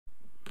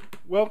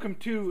Welcome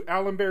to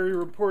Allan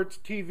Reports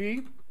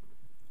TV.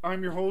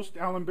 I'm your host,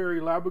 Allan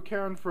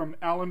Labucan from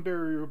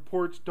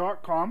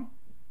allanreports.com.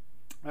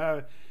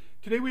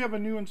 Today we have a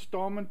new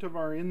installment of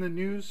our In the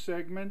News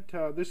segment.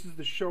 This is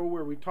the show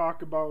where we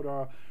talk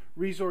about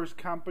resource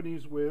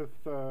companies with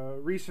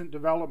recent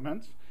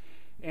developments.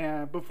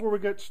 And before we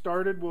get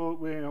started,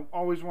 we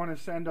always want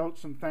to send out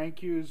some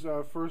thank yous.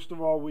 First of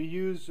all, we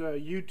use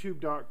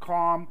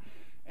youtube.com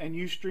and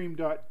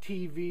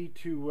ustream.tv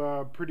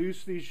to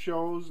produce these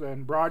shows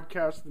and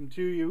broadcast them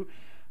to you.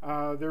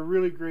 They're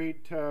really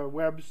great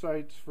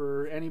websites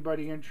for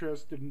anybody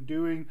interested in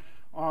doing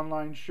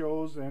online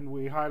shows, and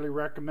we highly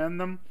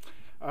recommend them.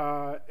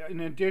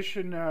 In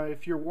addition,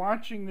 if you're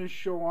watching this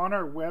show on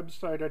our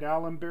website at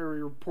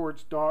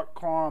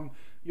allanreports.com,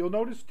 you'll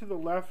notice to the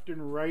left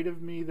and right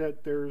of me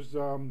that there's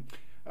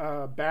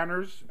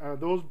banners.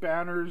 Those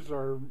banners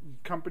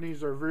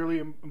companies are really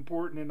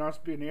important in us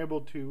being able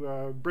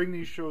to bring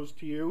these shows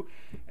to you.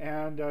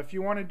 And if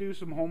you want to do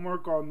some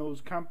homework on those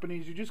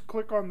companies, you just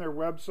click on their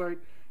website.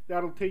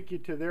 That'll take you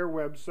to their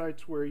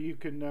websites where you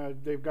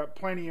can. They've got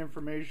plenty of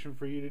information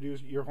for you to do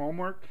your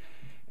homework.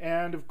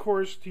 And of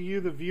course, to you,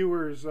 the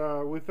viewers,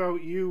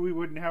 without you, we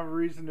wouldn't have a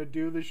reason to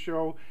do this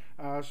show.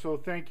 So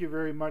thank you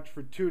very much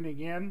for tuning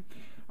in.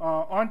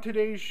 On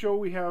today's show,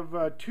 we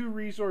have two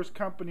resource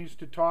companies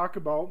to talk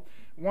about.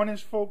 One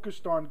is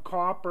focused on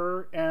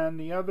copper, and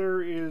the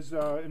other is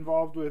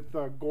involved with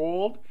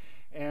gold.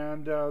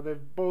 And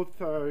they've both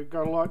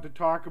got a lot to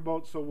talk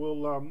about, so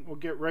we'll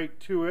get right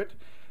to it.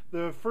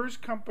 The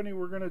first company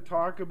we're going to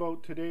talk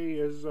about today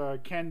is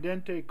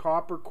Candente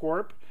Copper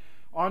Corp.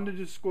 On the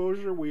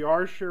disclosure, we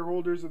are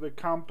shareholders of the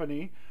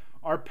company.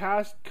 Our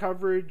past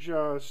coverage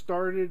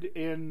started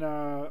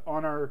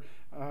on our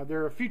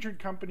they're a featured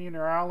company in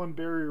our Allan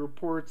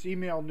Reports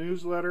email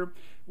newsletter.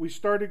 We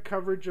started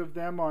coverage of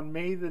them on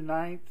May the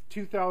 9th,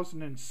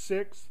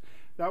 2006.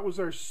 That was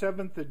our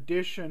 7th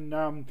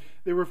edition.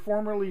 They were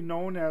formerly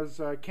known as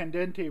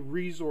Candente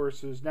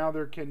Resources. Now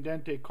they're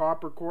Candente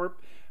Copper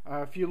Corp.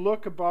 If you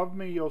look above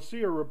me, you'll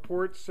see a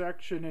report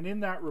section, and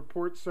in that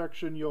report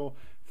section, you'll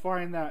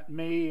find that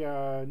May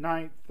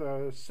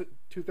 9th,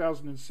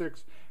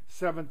 2006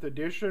 7th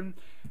edition.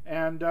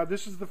 And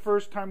this is the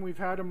first time we've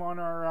had them on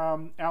our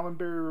Allan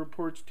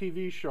Reports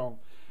TV show.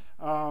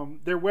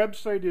 Their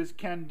website is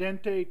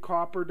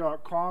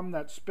candentecopper.com.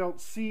 That's spelled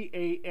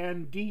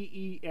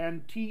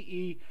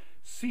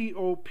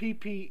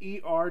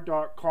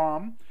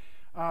CANDENTECOPPER.com.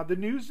 The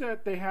news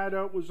that they had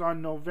out was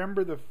on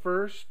November the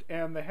 1st,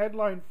 and the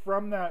headline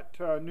from that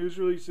news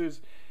release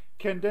is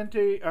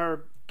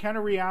Canariaco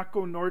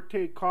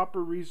Norte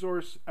copper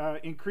resource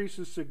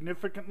increases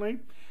significantly.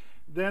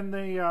 Then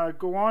they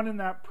go on in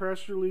that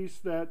press release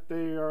that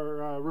they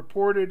are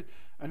reported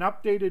an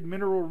updated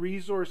mineral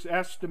resource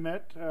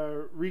estimate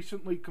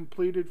recently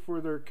completed for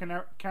their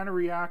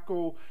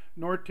Canariaco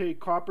Norte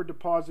copper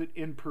deposit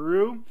in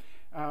Peru,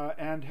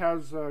 and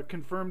has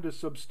confirmed a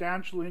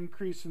substantial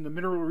increase in the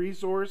mineral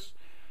resource.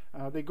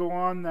 They go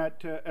on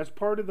that as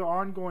part of the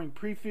ongoing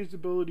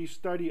pre-feasibility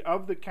study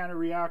of the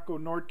Canariaco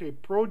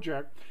Norte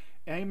project,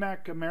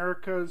 AMEC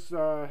Americas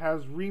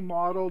has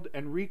remodeled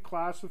and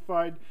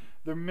reclassified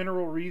the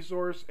mineral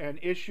resource and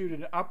issued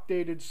an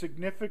updated,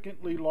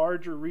 significantly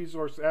larger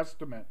resource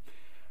estimate.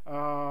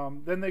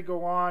 Then they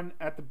go on,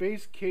 at the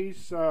base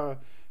case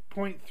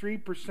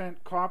 0.3%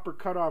 copper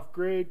cutoff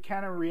grade,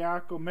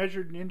 Canariaco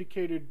measured and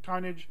indicated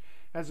tonnage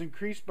has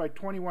increased by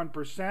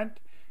 21%,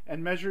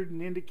 and measured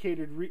and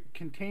indicated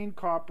contained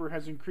copper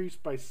has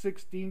increased by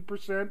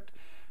 16%.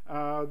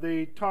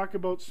 They talk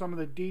about some of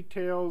the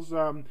details.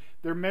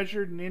 They're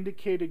measured and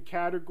indicated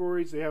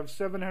categories. They have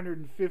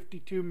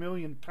 752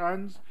 million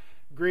tons,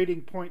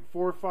 grading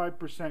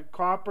 0.45%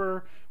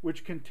 copper,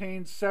 which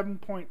contains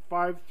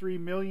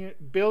 7.53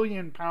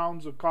 billion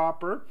pounds of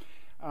copper.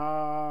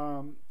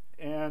 Then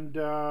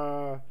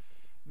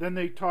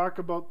they talk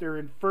about their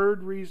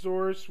inferred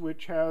resource,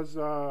 which has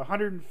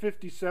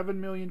 157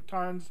 million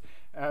tons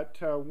at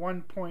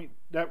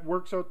that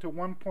works out to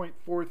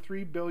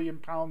 1.43 billion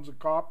pounds of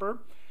copper.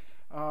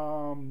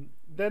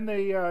 Then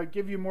they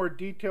give you more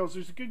details.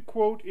 There's a good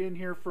quote in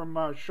here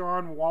from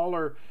Sean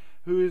Waller,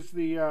 who is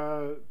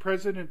the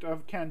president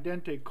of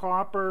Candente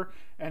Copper,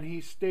 and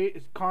he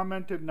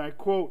commented, and I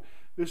quote,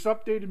 "This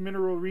updated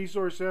mineral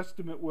resource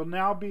estimate will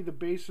now be the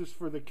basis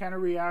for the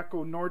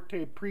Canariaco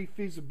Norte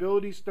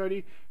pre-feasibility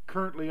study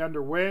currently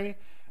underway,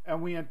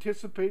 and we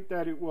anticipate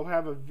that it will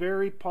have a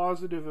very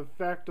positive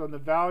effect on the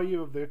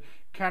value of the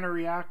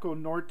Canariaco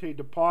Norte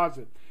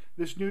deposit.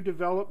 This new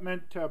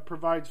development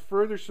provides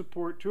further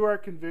support to our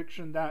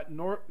conviction that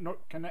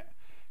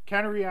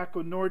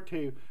Canariaco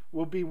Norte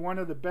will be one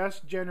of the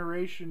best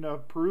generation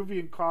of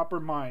Peruvian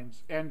copper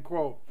mines," end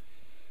quote.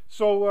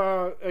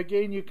 So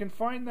again, you can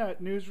find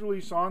that news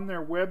release on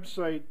their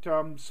website.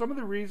 Some of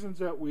the reasons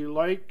that we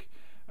like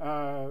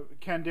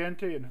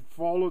Candente and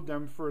followed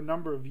them for a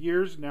number of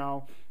years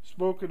now,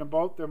 spoken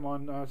about them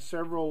on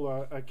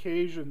several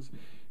occasions,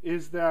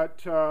 is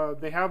that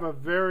they have a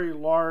very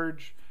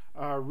large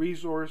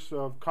resource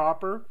of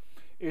copper.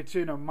 It's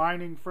in a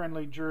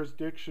mining-friendly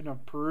jurisdiction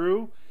of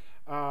Peru.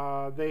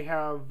 They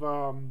have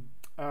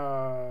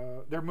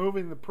they're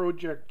moving the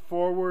project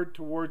forward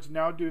towards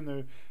now doing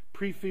the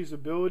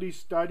pre-feasibility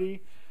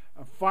study.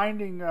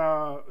 Finding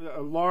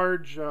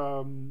large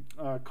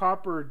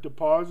copper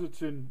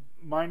deposits in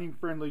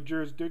mining-friendly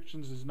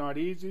jurisdictions is not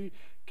easy.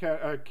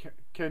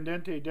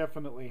 Candente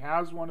definitely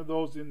has one of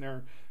those in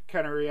their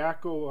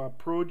Canariaco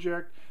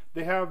project.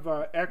 They have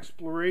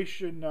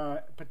exploration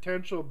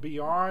potential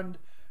beyond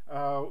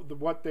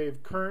what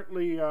they've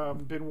currently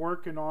been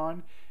working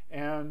on,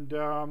 and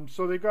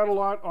so they got a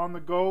lot on the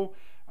go.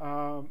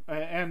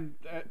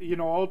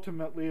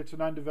 Ultimately, it's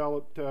an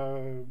undeveloped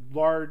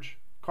large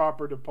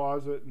copper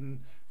deposit,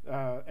 and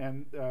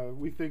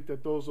we think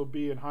that those will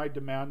be in high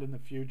demand in the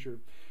future.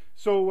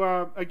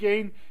 So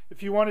again,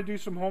 if you want to do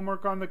some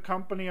homework on the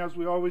company, as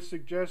we always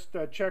suggest,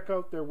 check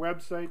out their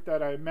website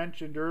that I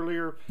mentioned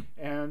earlier,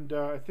 and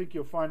I think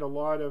you'll find a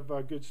lot of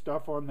good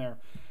stuff on there.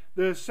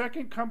 The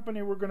second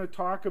company we're going to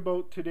talk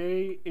about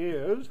today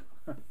is,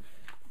 got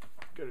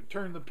to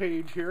turn the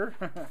page here.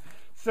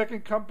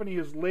 Second company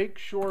is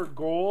Lakeshore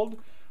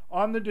Gold.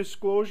 On the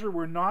disclosure,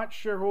 we're not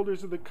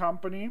shareholders of the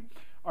company.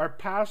 Our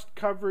past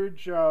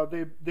coverage,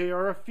 they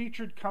are a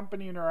featured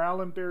company in our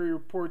Allan Berry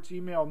Reports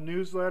email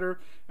newsletter.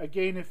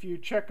 Again, if you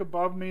check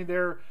above me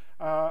there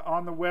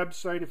on the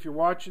website, if you're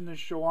watching this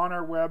show on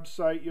our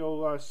website,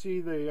 you'll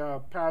see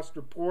the past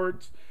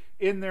reports.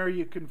 In there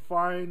you can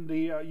find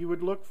you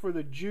would look for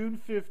the June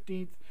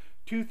 15th,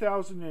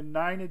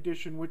 2009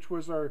 edition, which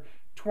was our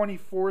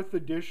 24th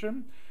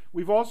edition.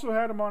 We've also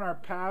had them on our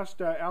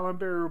past Allan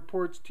Berry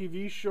Reports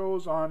TV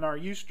shows on our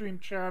Ustream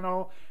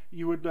channel.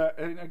 You would,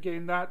 and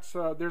again, that's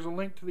there's a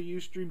link to the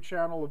Ustream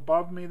channel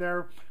above me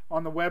there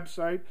on the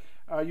website.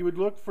 You would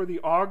look for the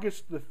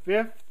August the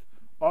 5th,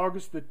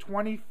 August the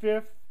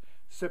 25th,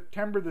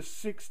 September the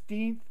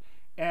 16th,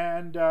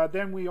 and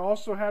then we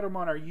also had them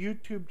on our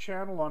YouTube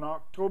channel on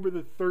October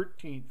the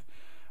 13th.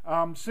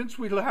 Since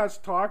we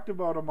last talked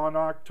about them on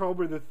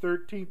October the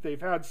 13th, they've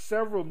had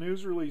several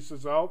news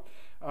releases out.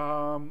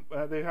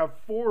 They have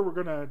 4 we're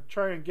going to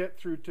try and get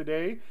through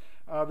today.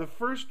 The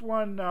first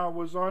one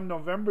was on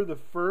November the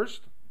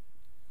 1st,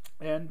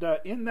 and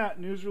in that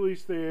news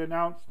release they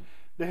announced,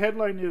 the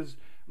headline is,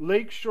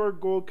 Lakeshore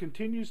Gold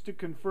continues to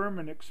confirm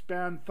and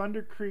expand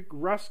Thunder Creek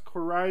Rusk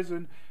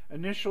Horizon.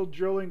 Initial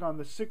drilling on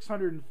the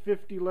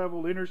 650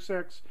 level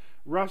intersects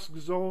Rusk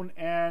Zone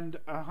and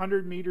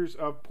 100 meters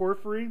of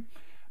porphyry.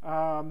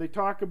 They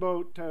talk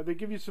about, they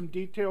give you some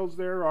details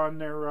there on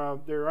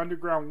their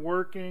underground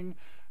working,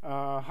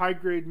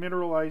 high-grade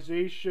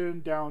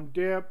mineralization, down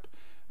dip.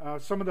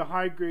 Some of the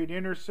high-grade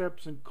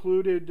intercepts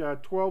included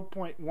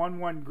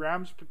 12.11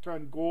 grams per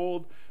ton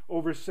gold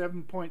over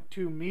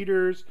 7.2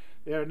 meters.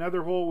 They had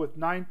another hole with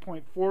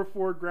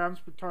 9.44 grams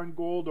per ton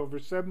gold over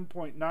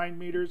 7.9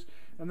 meters.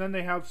 And then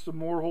they have some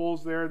more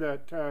holes there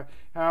that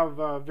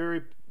have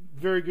very,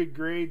 very good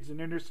grades and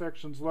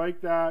intersections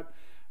like that.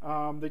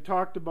 They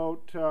talked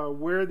about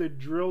where the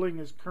drilling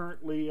is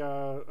currently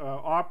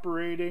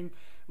operating.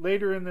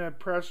 Later in the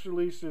press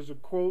release, there's a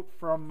quote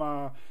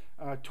from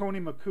Tony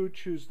McCooch,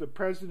 who's the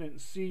president and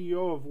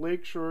CEO of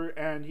Lakeshore,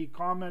 and he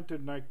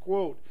commented, and I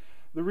quote,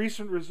 "The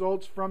recent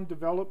results from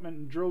development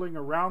and drilling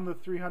around the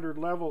 300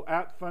 level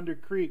at Thunder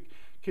Creek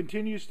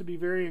continues to be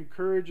very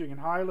encouraging and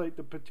highlight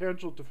the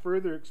potential to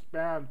further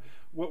expand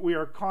what we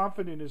are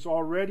confident is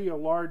already a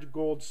large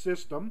gold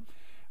system.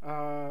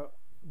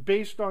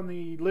 Based on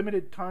the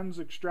limited tons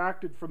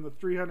extracted from the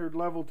 300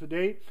 level to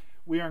date,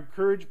 we are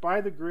encouraged by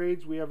the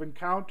grades we have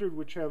encountered,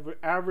 which have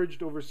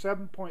averaged over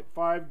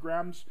 7.5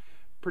 grams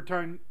per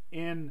ton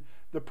in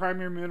the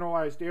primary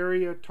mineralized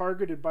area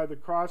targeted by the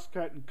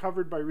crosscut and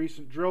covered by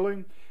recent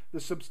drilling. The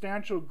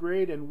substantial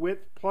grade and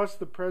width, plus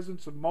the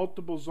presence of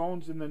multiple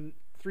zones in the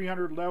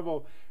 300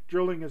 level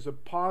drilling, is a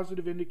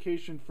positive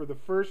indication for the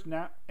first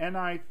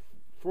NI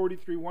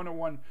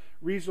 43-101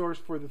 resource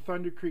for the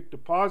Thunder Creek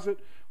deposit,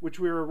 which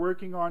we are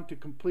working on to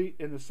complete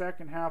in the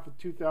second half of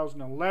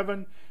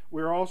 2011.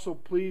 We are also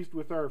pleased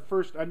with our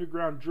first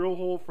underground drill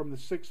hole from the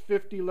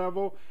 650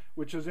 level,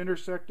 which has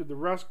intersected the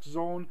Rusk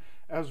zone,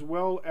 as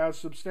well as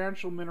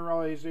substantial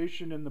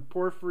mineralization in the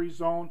porphyry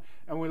zone,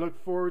 and we look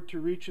forward to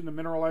reaching the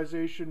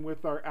mineralization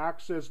with our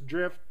access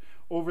drift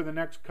over the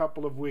next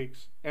couple of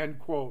weeks." End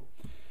quote.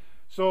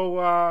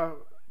 So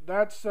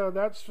that's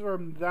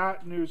from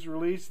that news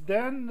release.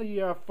 Then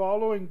the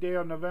following day,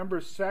 on November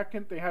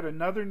 2nd, they had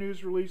another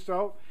news release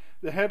out.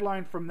 The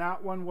headline from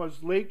that one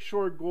was,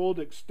 Lakeshore Gold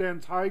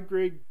extends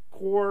high-grade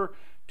core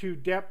to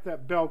depth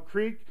at Bell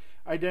Creek,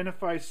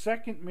 identifies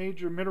second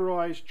major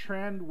mineralized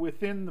trend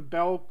within the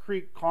Bell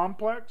Creek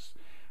complex.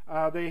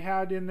 They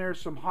had in there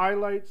some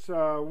highlights.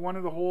 One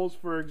of the holes,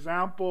 for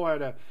example,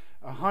 had a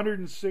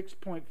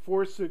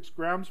 106.46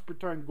 grams per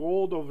ton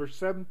gold over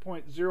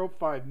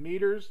 7.05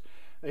 meters.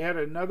 They had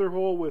another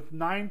hole with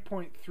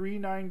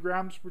 9.39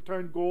 grams per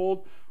ton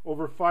gold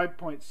over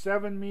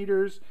 5.7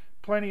 meters.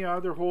 Plenty of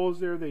other holes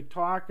there they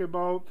talk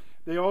about.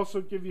 They also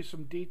give you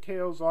some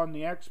details on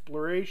the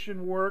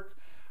exploration work.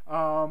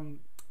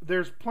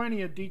 there's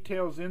plenty of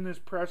details in this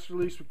press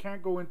release. We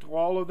can't go into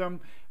all of them,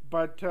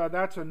 but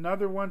that's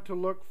another one to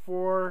look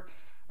for.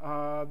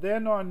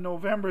 Then on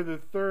November the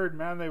 3rd,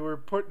 man, they were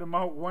putting them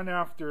out one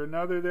after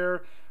another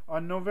there.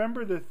 On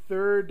November the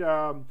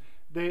 3rd,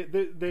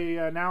 they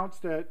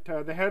announced that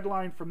the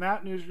headline from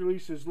that news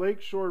release is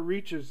Lakeshore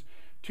reaches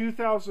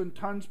 2,000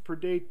 tons per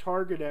day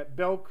target at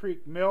Bell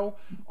Creek Mill,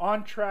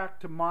 on track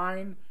to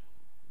mine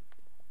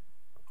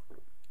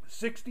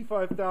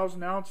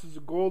 65,000 ounces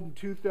of gold in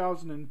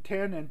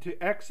 2010 and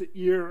to exit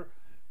year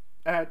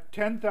at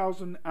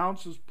 10,000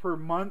 ounces per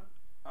month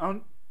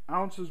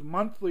ounces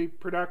monthly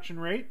production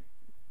rate.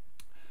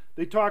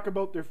 They talk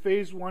about their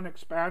phase 1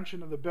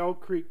 expansion of the Bell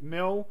Creek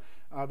Mill.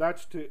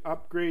 That's to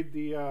upgrade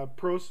the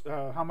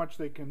how much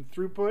they can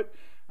throughput,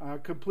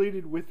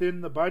 completed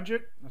within the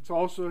budget. That's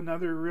also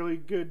another really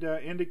good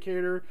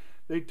indicator.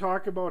 They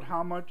talk about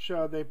how much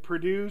they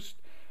produced.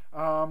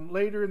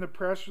 Later in the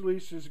press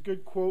release, there's a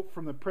good quote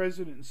from the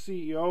president and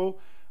CEO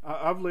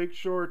of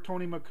Lakeshore,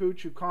 Tony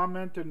McCooch, who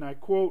commented, and I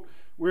quote,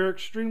 "We're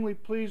extremely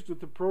pleased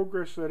with the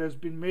progress that has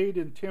been made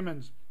in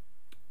Timmins.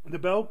 The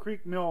Bell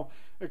Creek Mill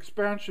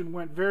expansion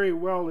went very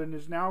well and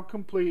is now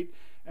complete,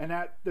 and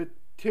at the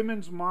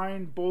Timmins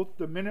mine, both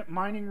the minute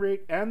mining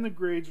rate and the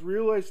grades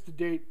realized to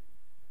date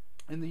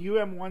in the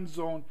UM1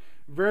 zone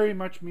very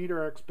much meet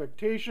our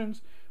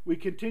expectations. We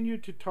continue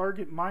to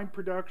target mine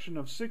production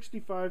of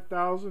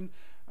 65,000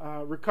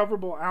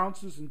 recoverable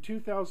ounces in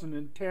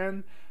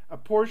 2010, a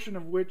portion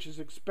of which is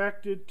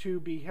expected to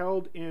be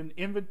held in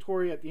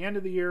inventory at the end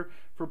of the year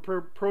for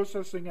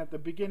processing at the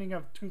beginning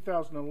of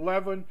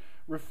 2011,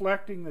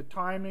 reflecting the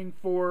timing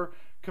for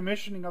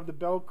commissioning of the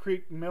Bell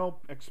Creek Mill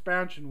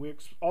expansion. We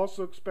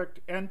also expect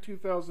to end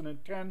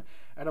 2010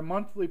 at a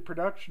monthly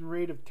production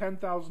rate of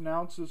 10,000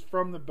 ounces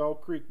from the Bell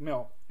Creek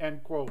Mill,"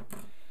 end quote.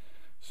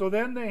 So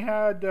then they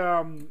had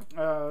a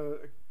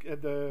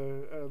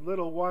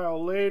little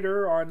while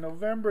later, on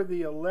November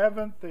the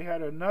 11th, they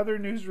had another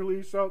news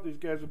release out. These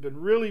guys have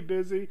been really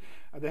busy.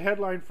 The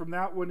headline from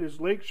that one is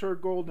Lakeshore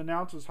Gold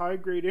announces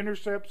high-grade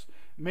intercepts,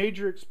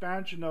 major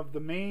expansion of the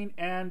main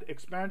and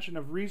expansion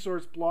of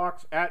resource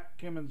blocks at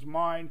Timmins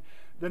Mine.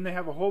 Then they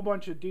have a whole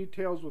bunch of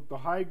details with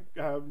the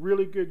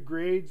really good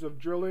grades of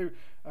drilling,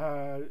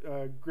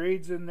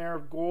 grades in there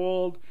of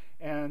gold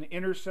and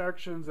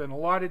intersections, and a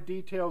lot of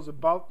details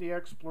about the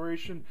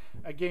exploration.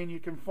 Again, you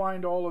can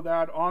find all of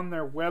that on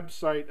their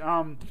website.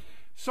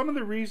 Some of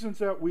the reasons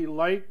that we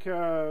like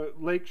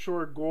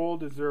Lakeshore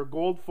Gold is they're a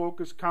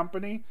gold-focused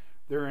company.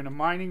 They're in a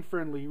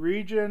mining-friendly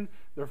region.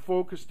 They're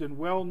focused in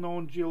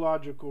well-known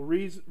geological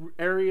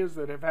areas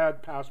that have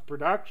had past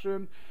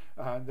production.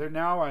 They're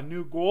now a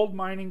new gold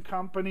mining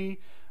company.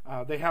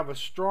 They have a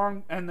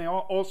strong, and they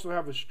also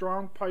have a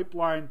strong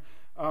pipeline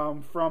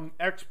from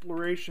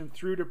exploration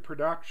through to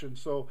production.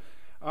 So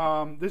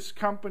this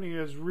company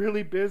is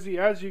really busy.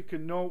 As you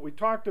can note, we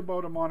talked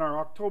about them on our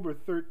October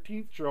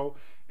 13th show,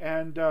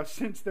 and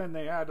since then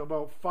they had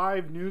about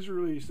 5 news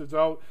releases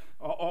out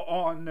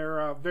on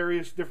their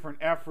various different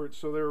efforts.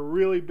 So they're a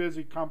really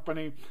busy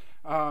company.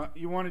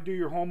 You want to do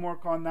your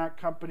homework on that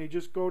company,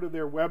 just go to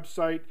their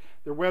website.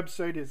 Their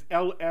website is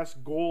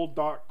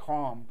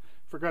lsgold.com.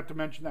 Forgot to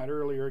mention that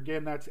earlier.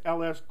 Again, that's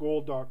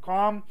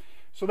lsgold.com.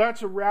 So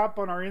that's a wrap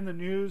on our In the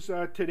News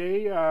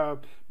today.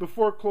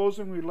 Before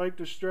closing, we'd like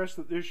to stress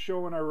that this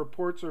show and our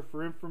reports are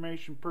for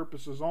information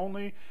purposes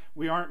only.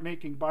 We aren't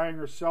making buying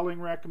or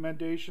selling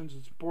recommendations.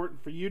 It's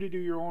important for you to do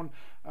your own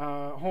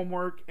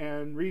homework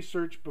and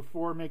research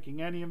before making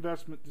any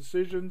investment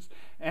decisions,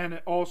 and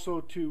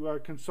also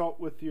to consult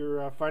with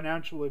your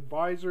financial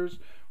advisors.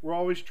 We're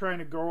always trying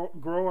to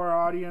grow our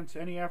audience.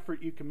 Any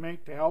effort you can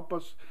make to help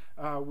us,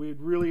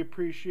 we'd really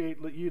appreciate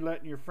you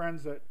letting your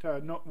friends that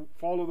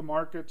follow the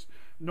markets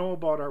know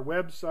about our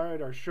website,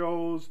 our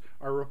shows,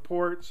 our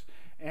reports,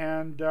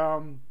 and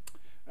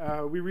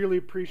we really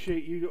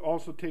appreciate you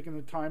also taking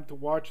the time to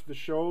watch the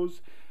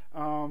shows.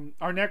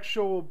 Our next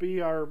show will be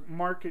our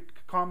market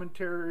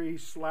commentary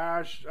 /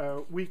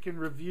 weekend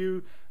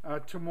review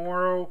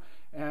tomorrow,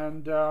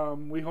 and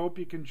we hope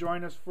you can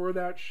join us for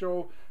that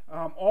show.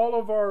 All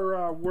of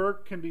our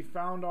work can be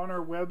found on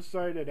our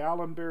website at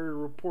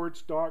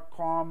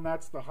allanberryreports.com.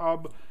 That's the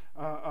hub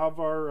of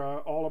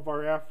all of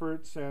our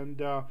efforts,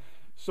 and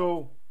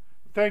so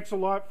thanks a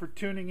lot for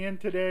tuning in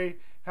today.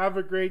 Have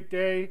a great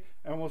day,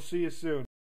 and we'll see you soon.